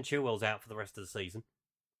obviously Ben Chilwell's out for the rest of the season.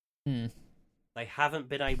 They haven't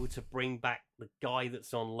been able to bring back the guy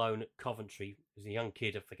that's on loan at Coventry. He's a young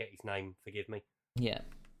kid. I forget his name. Forgive me. Yeah.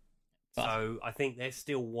 So I think they're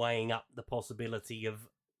still weighing up the possibility of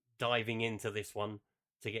diving into this one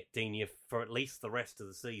to get Digne for at least the rest of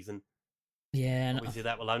the season. Yeah. Obviously,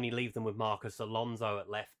 that will only leave them with Marcus Alonso at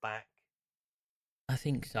left back. I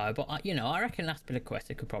think so, but I reckon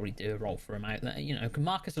Azpilicueta could probably do a role for him out there. You know,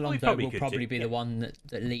 Marcus Alonso will probably be the one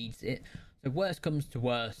that leads it. So worst comes to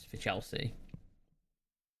worst for Chelsea.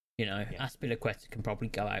 You know, Azpilicueta can probably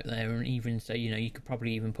go out there, and even so, you know, you could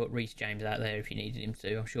probably even put Reece James out there if you needed him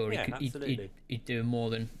to. I'm sure he'd do a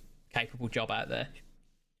more than capable job out there.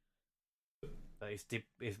 But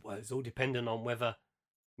it's all dependent on whether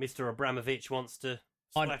Mr. Abramovich wants to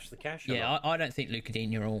splash the cash. I don't think Luca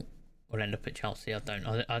Digne will end up at Chelsea. I don't.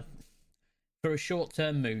 For a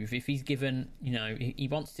short-term move, if he's given, you know, he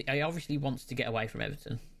obviously wants to get away from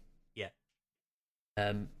Everton. Yeah.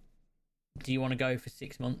 Do you want to go for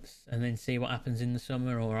 6 months and then see what happens in the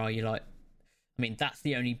summer, or are you like? I mean, that's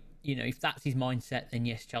the only. You know, if that's his mindset, then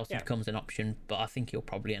yes, Chelsea becomes an option. But I think he'll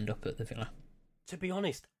probably end up at the Villa. To be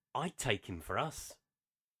honest, I'd take him for us.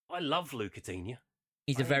 I love Luca Digne.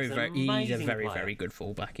 He's a very good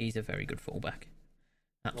fullback. He's a very good fullback.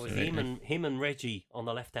 Absolutely. Well, him and Reggie on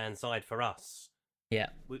the left-hand side for us. Yeah.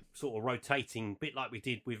 We're sort of rotating, a bit like we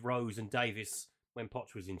did with Rose and Davis when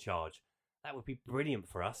Poch was in charge. That would be brilliant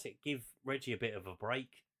for us. It'd give Reggie a bit of a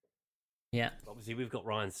break. Yeah. Obviously, we've got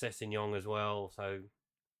Ryan Sessegnon as well, so...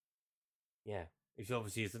 Yeah. He's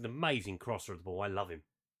obviously an amazing crosser of the ball. I love him.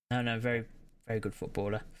 No, very, very good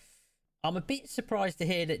footballer. I'm a bit surprised to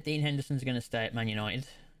hear that Dean Henderson's going to stay at Man United.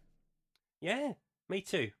 Yeah, me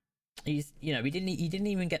too. He didn't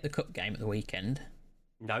even get the cup game at the weekend.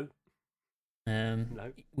 No. No.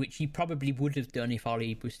 Which he probably would have done if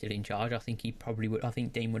Ollie was still in charge. I think he probably would. I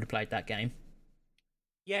think Dean would have played that game.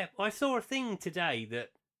 Yeah, I saw a thing today that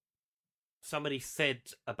somebody said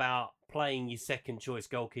about playing your second choice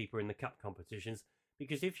goalkeeper in the cup competitions,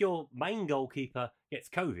 because if your main goalkeeper gets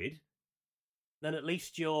COVID, then at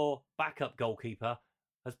least your backup goalkeeper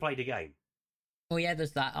has played a game. Well, yeah,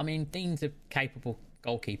 there's that. I mean, Dean's a capable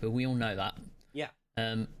goalkeeper. We all know that. Yeah.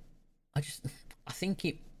 I think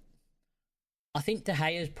De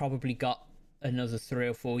Gea's probably got another 3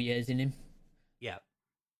 or 4 years in him. Yeah.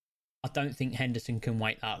 I don't think Henderson can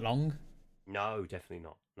wait that long. No, definitely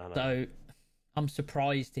not. No. So I'm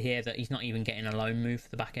surprised to hear that he's not even getting a loan move for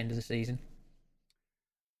the back end of the season.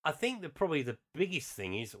 I think that probably the biggest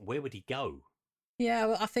thing is, where would he go? Yeah,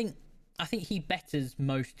 well, I think he betters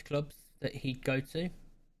most clubs that he'd go to.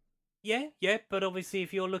 Yeah, but obviously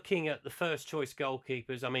if you're looking at the first choice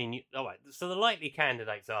goalkeepers, I mean, all right, so the likely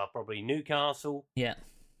candidates are probably Newcastle. Yeah.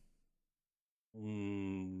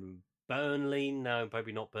 Burnley, no,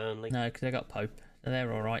 probably not Burnley. No, because they got Pope, so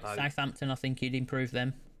they're all right. Southampton, I think he'd improve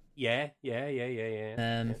them. Yeah.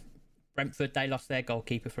 Brentford, they lost their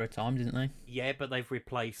goalkeeper for a time, didn't they? Yeah, but they've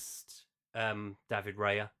replaced David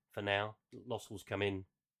Raya for now. Lossell's come in.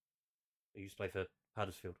 He used to play for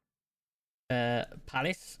Huddersfield.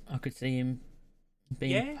 Palace, I could see him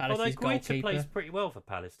being Palace's goalkeeper. Guaita plays pretty well for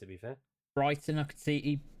Palace, to be fair. Brighton, I could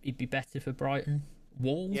see he'd be better for Brighton.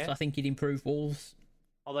 Wolves, I think he'd improve Wolves.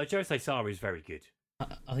 Although Jose Sarri is very good.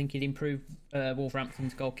 I think he'd improve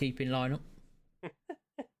Wolverhampton's goalkeeping lineup.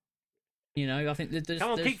 You know, I think there's...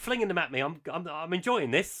 Come on, keep flinging them at me. I'm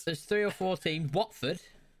enjoying this. There's 3 or 4 teams. Watford.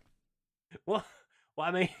 What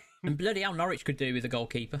I mean... And bloody hell, Norwich could do with a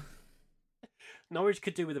goalkeeper. Norwich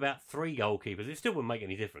could do with about 3 goalkeepers. It still wouldn't make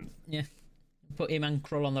any difference. Yeah. Put him and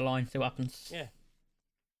Krull on the line, see what happens. Yeah.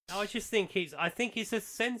 I just think it's a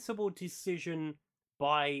sensible decision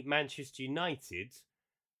by Manchester United,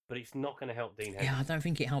 but it's not going to help Dean Henderson. Yeah, I don't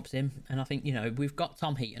think it helps him. And I think, you know, we've got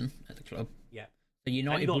Tom Heaton at the club. Yeah. So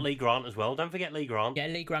United and you've got Lee Grant as well. Don't forget Lee Grant. Yeah,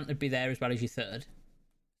 Lee Grant would be there as well as your third.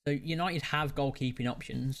 So United have goalkeeping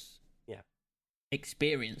options. Yeah.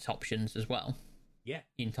 Experience options as well. Yeah.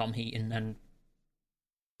 In Tom Heaton and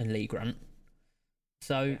Lee Grant.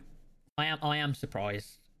 So I am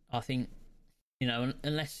surprised. I think, you know,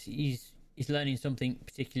 unless he's learning something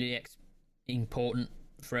particularly important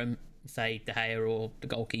from, say, De Gea or the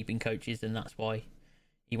goalkeeping coaches, and that's why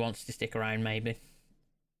he wants to stick around, maybe.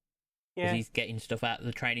 Yeah. Because he's getting stuff out of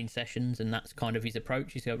the training sessions, and that's kind of his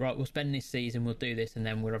approach. He's go, right, we'll spend this season, we'll do this, and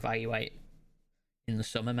then we'll evaluate in the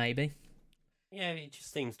summer, maybe. Yeah, it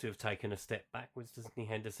just seems to have taken a step backwards, doesn't he,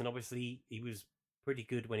 Henderson? Obviously, he was pretty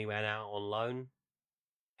good when he went out on loan.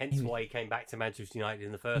 Hence why he came back to Manchester United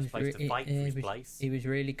in the first place, to fight for his place. He was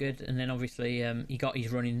really good, and then obviously he got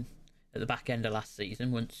his running at the back end of last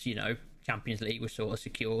season once, you know, Champions League was sort of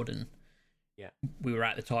secured and we were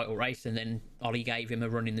at the title race, and then Ollie gave him a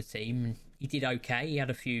run in the team, and he did okay. He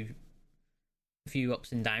had a few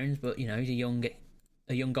ups and downs, but, you know, he's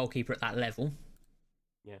a young goalkeeper at that level.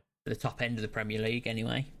 Yeah. At the top end of the Premier League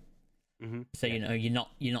anyway. Mm-hmm. So, you know, you're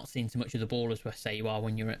not seeing so much of the ball as, say, you are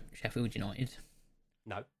when you're at Sheffield United.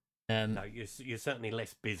 No. No, you're certainly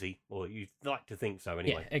less busy, or you'd like to think so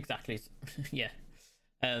anyway. Yeah, exactly. Yeah.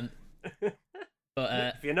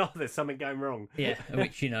 But if you're not, there's something going wrong. Yeah,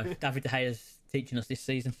 which, you know, David De Gea's teaching us this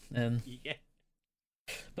season. Yeah.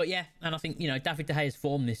 But yeah, and I think, you know, David De Gea's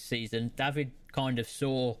form this season, David kind of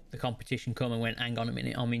saw the competition come and went, hang on a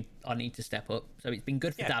minute, I mean, I need to step up. So it's been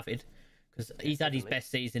good for David, because he's had his best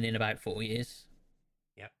season in about 4 years.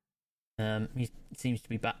 Yeah. He seems to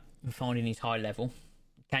be back finding his high level.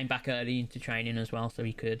 Came back early into training as well, so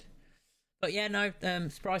he could. But yeah, no,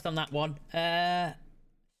 surprised on that one. And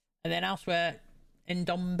then elsewhere,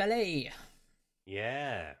 Ndombele.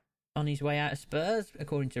 Yeah. On his way out of Spurs,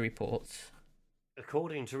 according to reports.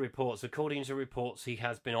 According to reports, he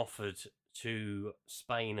has been offered to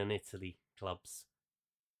Spain and Italy clubs.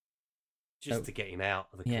 Just to get him out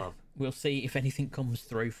of the club. We'll see if anything comes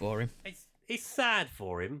through for him. It's sad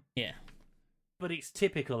for him. Yeah. But it's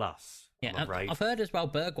typical us. Yeah, I've heard as well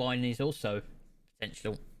Bergwijn is also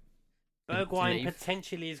potential. Bergwijn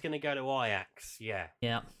potentially is going to go to Ajax, yeah.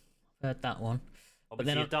 Yeah, I've heard that one.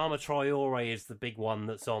 Obviously, Adama Traore is the big one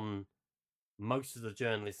that's on most of the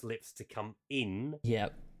journalists' lips to come in. Yeah.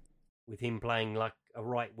 With him playing like a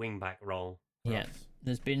right wing-back role. Yeah,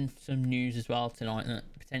 there's been some news as well tonight that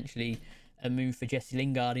potentially a move for Jesse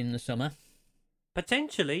Lingard in the summer.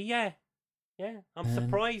 Potentially, yeah. Yeah, I'm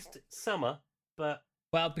surprised summer, but...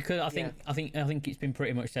 Well, because I think it's been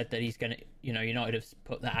pretty much said that he's going to, you know, United have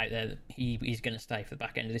put that out there that he's going to stay for the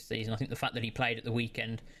back end of this season. I think the fact that he played at the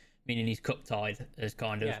weekend, meaning he's cup tied, has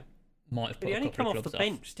kind of might have put a couple of clubs off. He only come off the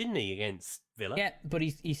bench, didn't he, against Villa? Yeah, but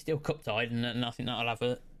he's still cup tied, and I think that'll have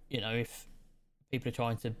a, you know, if people are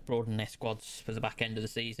trying to broaden their squads for the back end of the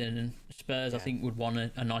season, and Spurs I think would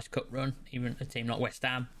want a nice cup run. Even a team like West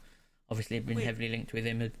Ham, obviously, have been heavily linked with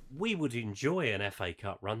him. We would enjoy an FA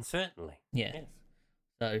Cup run, certainly. Yeah. Yes.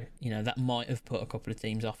 So, you know, that might have put a couple of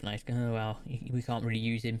teams off now. It's going, oh, well, we can't really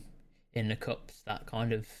use him in the Cups. That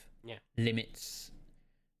kind of limits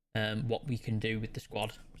what we can do with the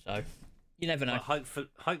squad. So, You never know. But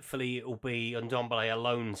hopefully it will be Ndombele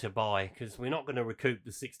alone to buy, because we're not going to recoup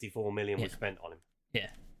the 64 million we spent on him. Yeah.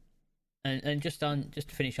 And just to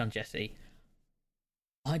finish on Jesse,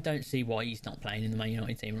 I don't see why he's not playing in the Man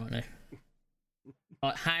United team right now.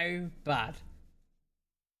 Like, how bad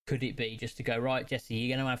could it be just to go, right, Jesse,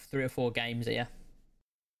 you're going to have 3 or 4 games here?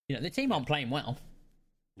 You know, the team aren't playing well.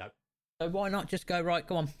 No. So why not just go, right,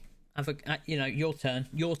 go on, have a, your turn.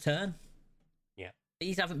 Yeah.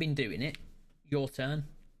 These haven't been doing it. Your turn.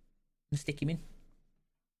 And stick him in.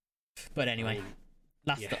 But anyway,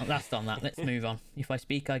 last on that. Let's move on. If I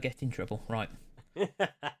speak, I get in trouble. Right.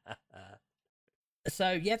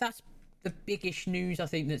 So, yeah, that's the biggish news, I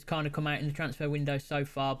think, that's kind of come out in the transfer window so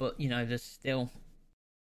far. But, there's still...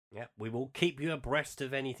 Yeah, we will keep you abreast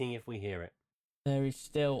of anything if we hear it. There is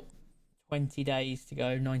still 20 days to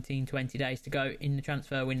go, 20 days to go in the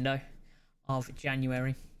transfer window of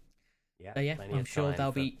January. Yeah, so, yeah, I'm sure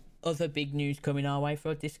there'll be other big news coming our way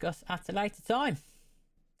for discuss at a later time.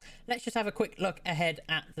 Let's just have a quick look ahead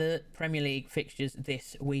at the Premier League fixtures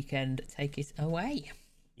this weekend. Take it away.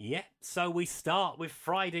 Yeah, so we start with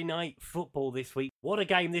Friday night football this week. What a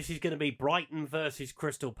game this is going to be. Brighton versus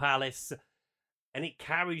Crystal Palace. And it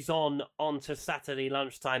carries on to Saturday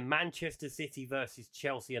lunchtime. Manchester City versus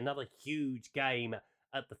Chelsea. Another huge game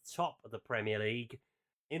at the top of the Premier League.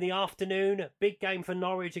 In the afternoon, big game for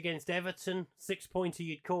Norwich against Everton. 6-pointer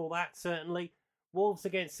you'd call that, certainly. Wolves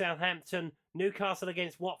against Southampton. Newcastle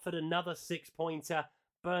against Watford, another 6-pointer.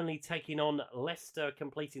 Burnley taking on Leicester,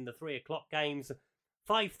 completing the 3 o'clock games.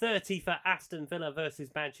 5:30 for Aston Villa versus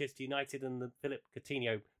Manchester United, and Philip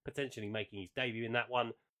Coutinho potentially making his debut in that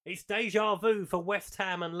one. It's deja vu for West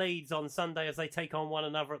Ham and Leeds on Sunday as they take on one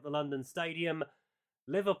another at the London Stadium.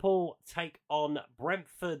 Liverpool take on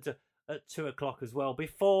Brentford at 2 o'clock as well,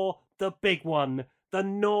 before the big one, the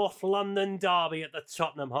North London derby at the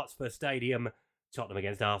Tottenham Hotspur Stadium. Tottenham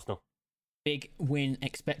against Arsenal. Big win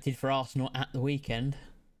expected for Arsenal at the weekend.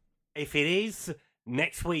 If it is,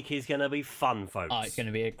 next week is going to be fun, folks. Oh, it's going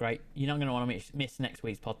to be a great... You're not going to want to miss next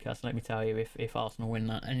week's podcast, let me tell you, if Arsenal win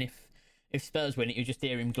that. And if Spurs win it, you'll just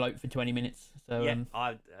hear him gloat for 20 minutes. So yeah,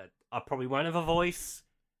 I probably won't have a voice.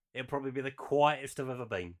 It'll probably be the quietest I've ever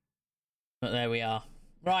been. But there we are.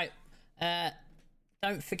 Right.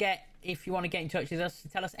 Don't forget, if you want to get in touch with us,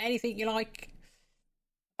 tell us anything you like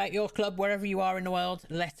at your club, wherever you are in the world,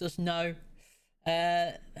 let us know.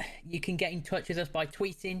 You can get in touch with us by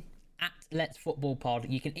tweeting at Let's Football Pod.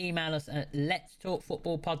 You can email us at Let's Talk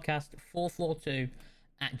Football Podcast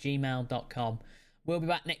 442@gmail.com. We'll be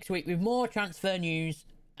back next week with more transfer news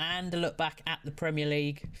and a look back at the Premier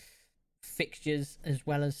League fixtures as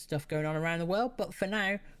well as stuff going on around the world. But for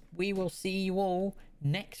now, we will see you all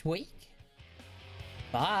next week.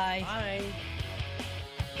 Bye. Bye.